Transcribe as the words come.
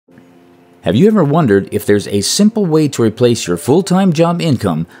Have you ever wondered if there's a simple way to replace your full-time job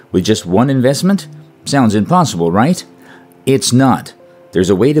income with just one investment? Sounds impossible, right? It's not. There's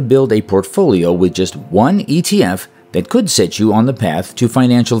a way to build a portfolio with just one ETF that could set you on the path to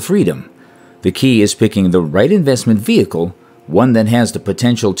financial freedom. The key is picking the right investment vehicle, one that has the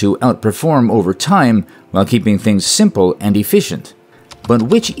potential to outperform over time while keeping things simple and efficient. But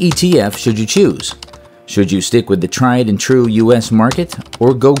which ETF should you choose? Should you stick with the tried and true US market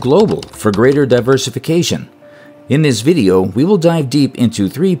or go global for greater diversification? In this video, we will dive deep into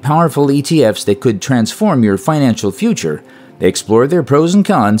 3 powerful ETFs that could transform your financial future, explore their pros and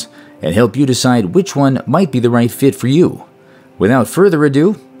cons, and help you decide which one might be the right fit for you. Without further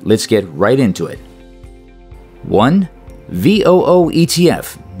ado, let's get right into it. 1. VOO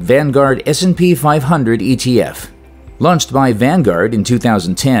ETF, Vanguard S&P 500 ETF. Launched by Vanguard in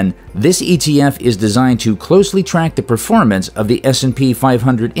 2010, this ETF is designed to closely track the performance of the S&P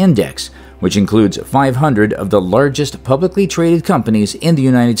 500 index, which includes 500 of the largest publicly traded companies in the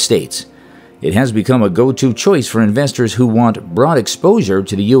United States. It has become a go-to choice for investors who want broad exposure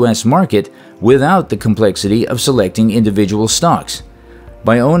to the U.S. market without the complexity of selecting individual stocks.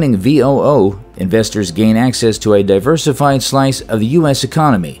 By owning VOO, investors gain access to a diversified slice of the U.S.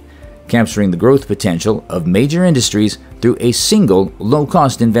 economy, capturing the growth potential of major industries through a single,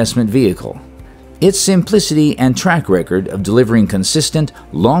 low-cost investment vehicle. Its simplicity and track record of delivering consistent,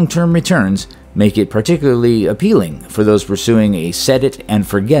 long-term returns make it particularly appealing for those pursuing a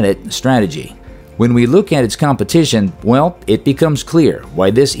set-it-and-forget-it strategy. When we look at its competition, well, it becomes clear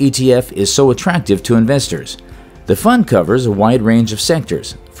why this ETF is so attractive to investors. The fund covers a wide range of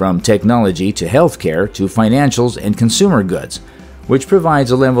sectors, from technology to healthcare to financials and consumer goods, which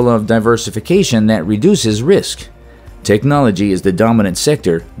provides a level of diversification that reduces risk. Technology is the dominant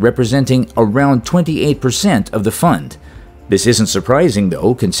sector, representing around 28% of the fund. This isn't surprising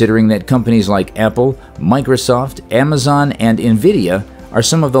though, considering that companies like Apple, Microsoft, Amazon, and Nvidia are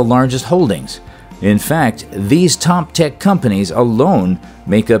some of the largest holdings. In fact, these top tech companies alone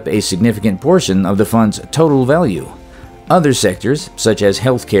make up a significant portion of the fund's total value. Other sectors, such as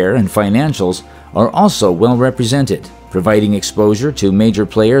healthcare and financials, are also well represented, providing exposure to major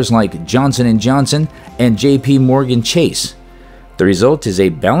players like Johnson & Johnson and JP Morgan Chase. The result is a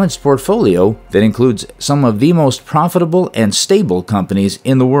balanced portfolio that includes some of the most profitable and stable companies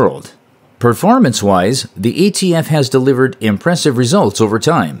in the world. Performance-wise, the ETF has delivered impressive results over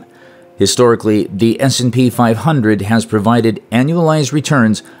time. Historically, the S&P 500 has provided annualized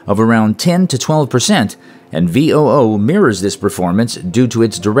returns of around 10 to 12%, and VOO mirrors this performance due to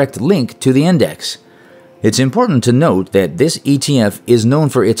its direct link to the index. It's important to note that this ETF is known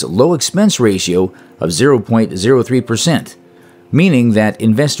for its low expense ratio of 0.03%, meaning that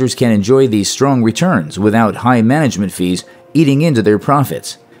investors can enjoy these strong returns without high management fees eating into their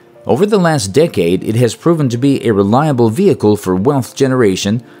profits. Over the last decade, it has proven to be a reliable vehicle for wealth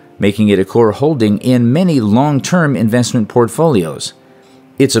generation, making it a core holding in many long-term investment portfolios.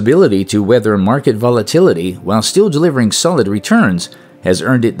 Its ability to weather market volatility while still delivering solid returns has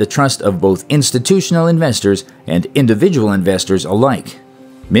earned it the trust of both institutional investors and individual investors alike.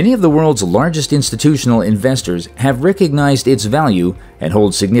 Many of the world's largest institutional investors have recognized its value and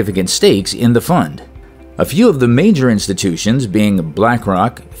hold significant stakes in the fund. A few of the major institutions being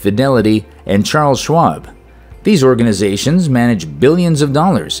BlackRock, Fidelity, and Charles Schwab. These organizations manage billions of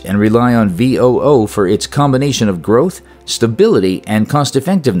dollars and rely on VOO for its combination of growth, stability, and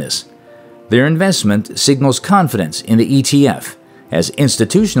cost-effectiveness. Their investment signals confidence in the ETF, as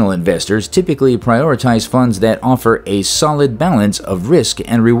institutional investors typically prioritize funds that offer a solid balance of risk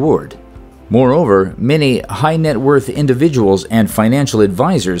and reward. Moreover, many high-net-worth individuals and financial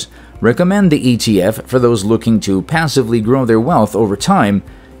advisors recommend the ETF for those looking to passively grow their wealth over time,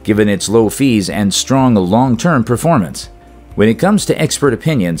 given its low fees and strong long-term performance. When it comes to expert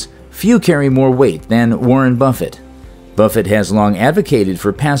opinions, few carry more weight than Warren Buffett. Buffett has long advocated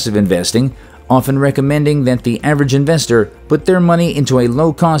for passive investing, often recommending that the average investor put their money into a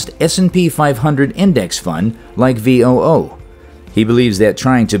low-cost S&P 500 index fund like VOO. He believes that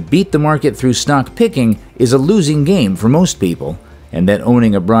trying to beat the market through stock picking is a losing game for most people, and that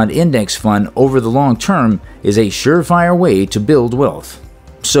owning a broad index fund over the long term is a surefire way to build wealth.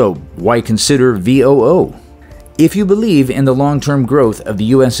 So, why consider VOO? If you believe in the long-term growth of the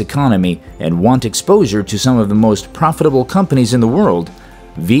U.S. economy and want exposure to some of the most profitable companies in the world,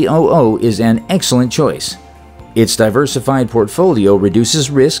 VOO is an excellent choice. Its diversified portfolio reduces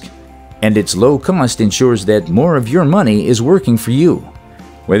risk, and its low cost ensures that more of your money is working for you.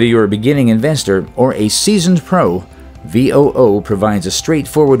 Whether you're a beginning investor or a seasoned pro, VOO provides a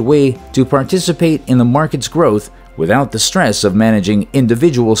straightforward way to participate in the market's growth without the stress of managing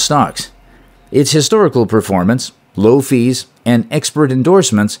individual stocks. Its historical performance, low fees, and expert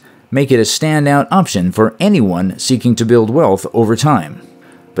endorsements make it a standout option for anyone seeking to build wealth over time.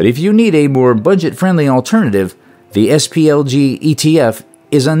 But if you need a more budget-friendly alternative, the SPLG ETF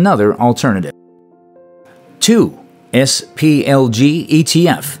is another alternative. 2. SPLG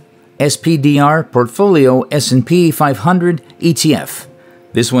ETF, SPDR Portfolio S&P 500 ETF.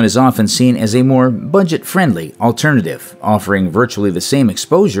 This one is often seen as a more budget-friendly alternative, offering virtually the same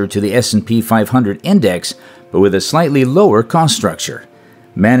exposure to the S&P 500 index, but with a slightly lower cost structure.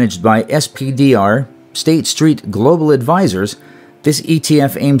 Managed by SPDR, State Street Global Advisors, this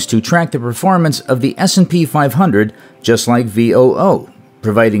ETF aims to track the performance of the S&P 500 just like VOO,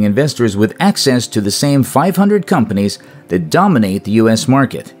 providing investors with access to the same 500 companies that dominate the U.S.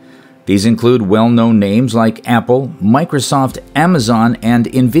 market. These include well-known names like Apple, Microsoft, Amazon, and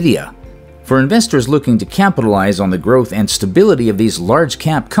Nvidia. For investors looking to capitalize on the growth and stability of these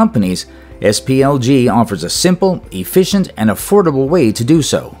large-cap companies, SPLG offers a simple, efficient, and affordable way to do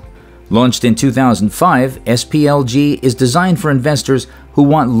so. Launched in 2005, SPLG is designed for investors who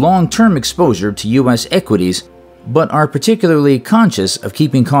want long-term exposure to U.S. equities but are particularly conscious of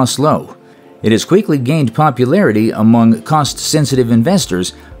keeping costs low. It has quickly gained popularity among cost-sensitive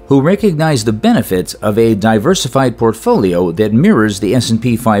investors who recognize the benefits of a diversified portfolio that mirrors the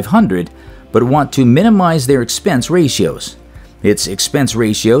S&P 500 but want to minimize their expense ratios. Its expense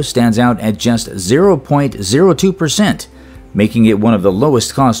ratio stands out at just 0.02%, making it one of the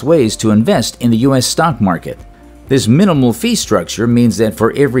lowest cost ways to invest in the U.S. stock market. This minimal fee structure means that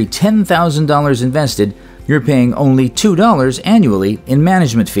for every $10,000 invested, you're paying only $2 annually in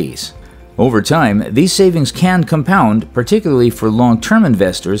management fees. Over time, these savings can compound, particularly for long-term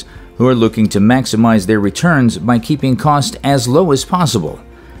investors who are looking to maximize their returns by keeping costs as low as possible.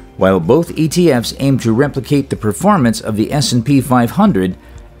 While both ETFs aim to replicate the performance of the S&P 500,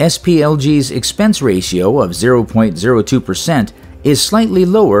 SPLG's expense ratio of 0.02% is slightly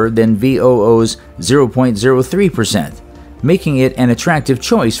lower than VOO's 0.03%, making it an attractive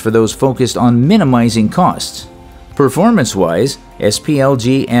choice for those focused on minimizing costs. Performance-wise,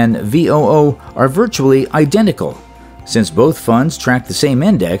 SPLG and VOO are virtually identical. Since both funds track the same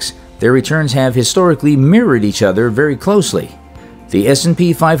index, their returns have historically mirrored each other very closely. The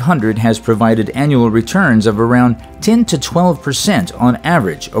S&P 500 has provided annual returns of around 10 to 12% on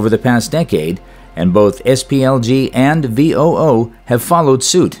average over the past decade, and both SPLG and VOO have followed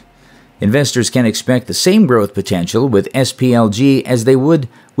suit. Investors can expect the same growth potential with SPLG as they would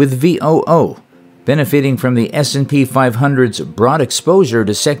with VOO, benefiting from the S&P 500's broad exposure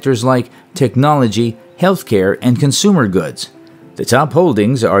to sectors like technology, healthcare, and consumer goods. The top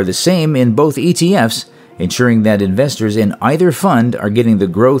holdings are the same in both ETFs, ensuring that investors in either fund are getting the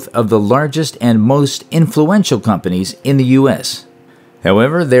growth of the largest and most influential companies in the U.S.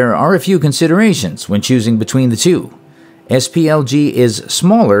 However, there are a few considerations when choosing between the two. SPLG is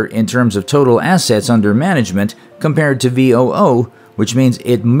smaller in terms of total assets under management compared to VOO, which means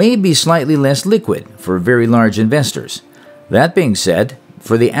it may be slightly less liquid for very large investors. That being said,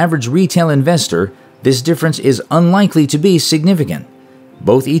 for the average retail investor, this difference is unlikely to be significant.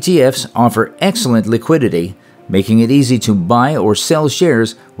 Both ETFs offer excellent liquidity, making it easy to buy or sell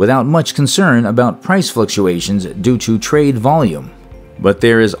shares without much concern about price fluctuations due to trade volume. But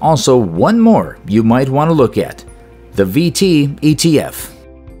there is also one more you might want to look at: the VT ETF.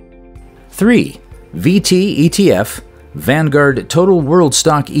 3. VT ETF, Vanguard Total World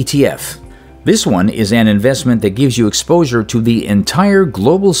Stock ETF. This one is an investment that gives you exposure to the entire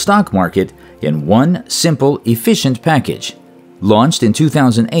global stock market in one simple, efficient package. Launched in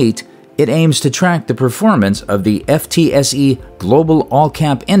 2008, it aims to track the performance of the FTSE Global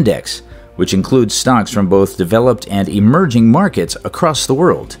All-Cap Index, which includes stocks from both developed and emerging markets across the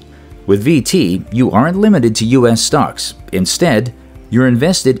world. With VT, you aren't limited to U.S. stocks. Instead, you're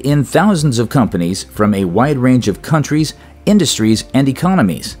invested in thousands of companies from a wide range of countries, industries, and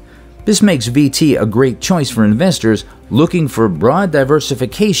economies. This makes VT a great choice for investors looking for broad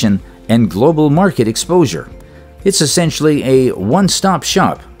diversification and global market exposure. It's essentially a one-stop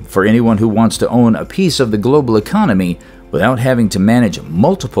shop for anyone who wants to own a piece of the global economy without having to manage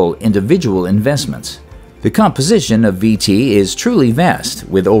multiple individual investments. The composition of VT is truly vast,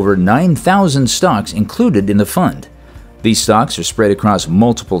 with over 9,000 stocks included in the fund. These stocks are spread across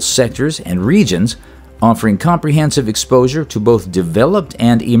multiple sectors and regions, offering comprehensive exposure to both developed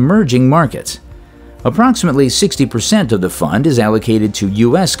and emerging markets. Approximately 60% of the fund is allocated to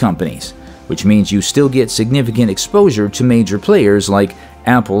U.S. companies, which means you still get significant exposure to major players like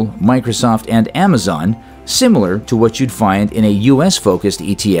Apple, Microsoft, and Amazon, similar to what you'd find in a US-focused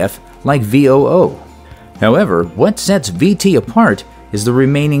ETF like VOO. However, what sets VT apart is the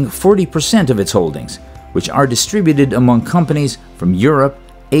remaining 40% of its holdings, which are distributed among companies from Europe,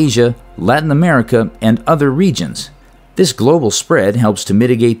 Asia, Latin America, and other regions. This global spread helps to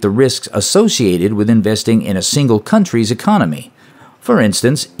mitigate the risks associated with investing in a single country's economy. For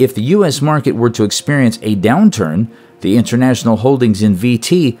instance, if the U.S. market were to experience a downturn, the international holdings in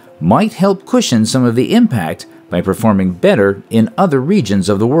VT might help cushion some of the impact by performing better in other regions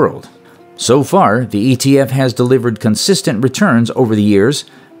of the world. So far, the ETF has delivered consistent returns over the years,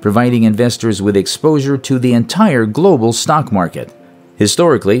 providing investors with exposure to the entire global stock market.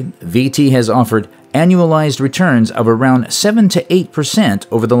 Historically, VT has offered annualized returns of around 7 to 8%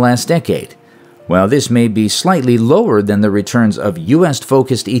 over the last decade. While this may be slightly lower than the returns of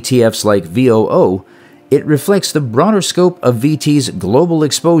US-focused ETFs like VOO, it reflects the broader scope of VT's global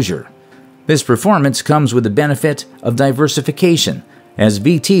exposure. This performance comes with the benefit of diversification, as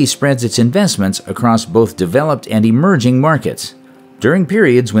VT spreads its investments across both developed and emerging markets. During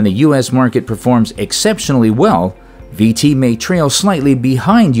periods when the US market performs exceptionally well, VT may trail slightly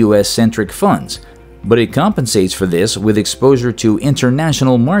behind US-centric funds, but it compensates for this with exposure to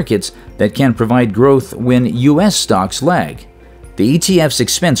international markets that can provide growth when US stocks lag. The ETF's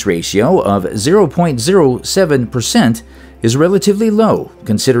expense ratio of 0.07% is relatively low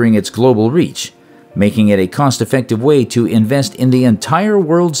considering its global reach, making it a cost-effective way to invest in the entire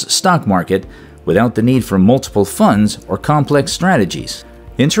world's stock market without the need for multiple funds or complex strategies.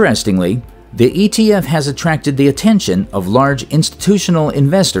 Interestingly, the ETF has attracted the attention of large institutional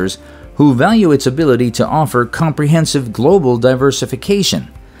investors who value its ability to offer comprehensive global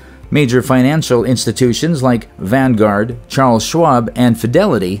diversification. Major financial institutions like Vanguard, Charles Schwab, and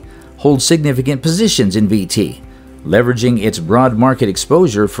Fidelity hold significant positions in VT, leveraging its broad market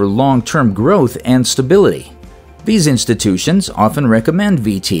exposure for long-term growth and stability. These institutions often recommend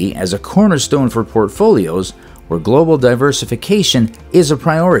VT as a cornerstone for portfolios where global diversification is a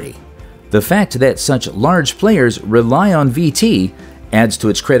priority. The fact that such large players rely on VT adds to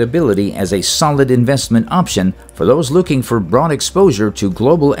its credibility as a solid investment option for those looking for broad exposure to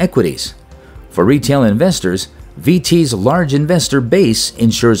global equities. For retail investors, VT's large investor base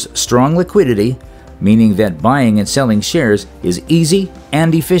ensures strong liquidity, meaning that buying and selling shares is easy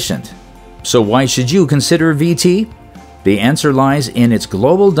and efficient. So why should you consider VT? The answer lies in its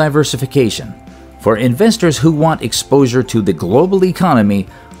global diversification. For investors who want exposure to the global economy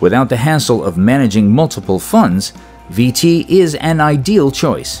without the hassle of managing multiple funds, VT is an ideal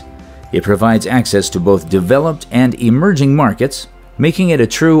choice. It provides access to both developed and emerging markets, making it a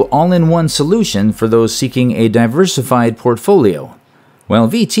true all-in-one solution for those seeking a diversified portfolio. While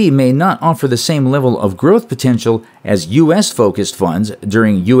VT may not offer the same level of growth potential as US-focused funds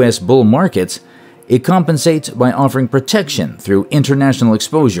during US bull markets, it compensates by offering protection through international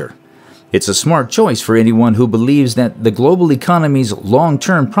exposure. It's a smart choice for anyone who believes that the global economy's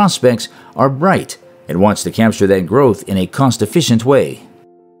long-term prospects are bright and wants to capture that growth in a cost-efficient way.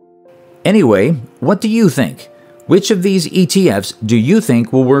 Anyway, what do you think? Which of these ETFs do you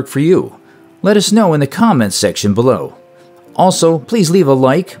think will work for you? Let us know in the comments section below. Also, please leave a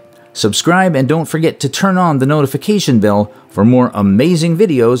like, subscribe, and don't forget to turn on the notification bell for more amazing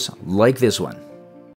videos like this one.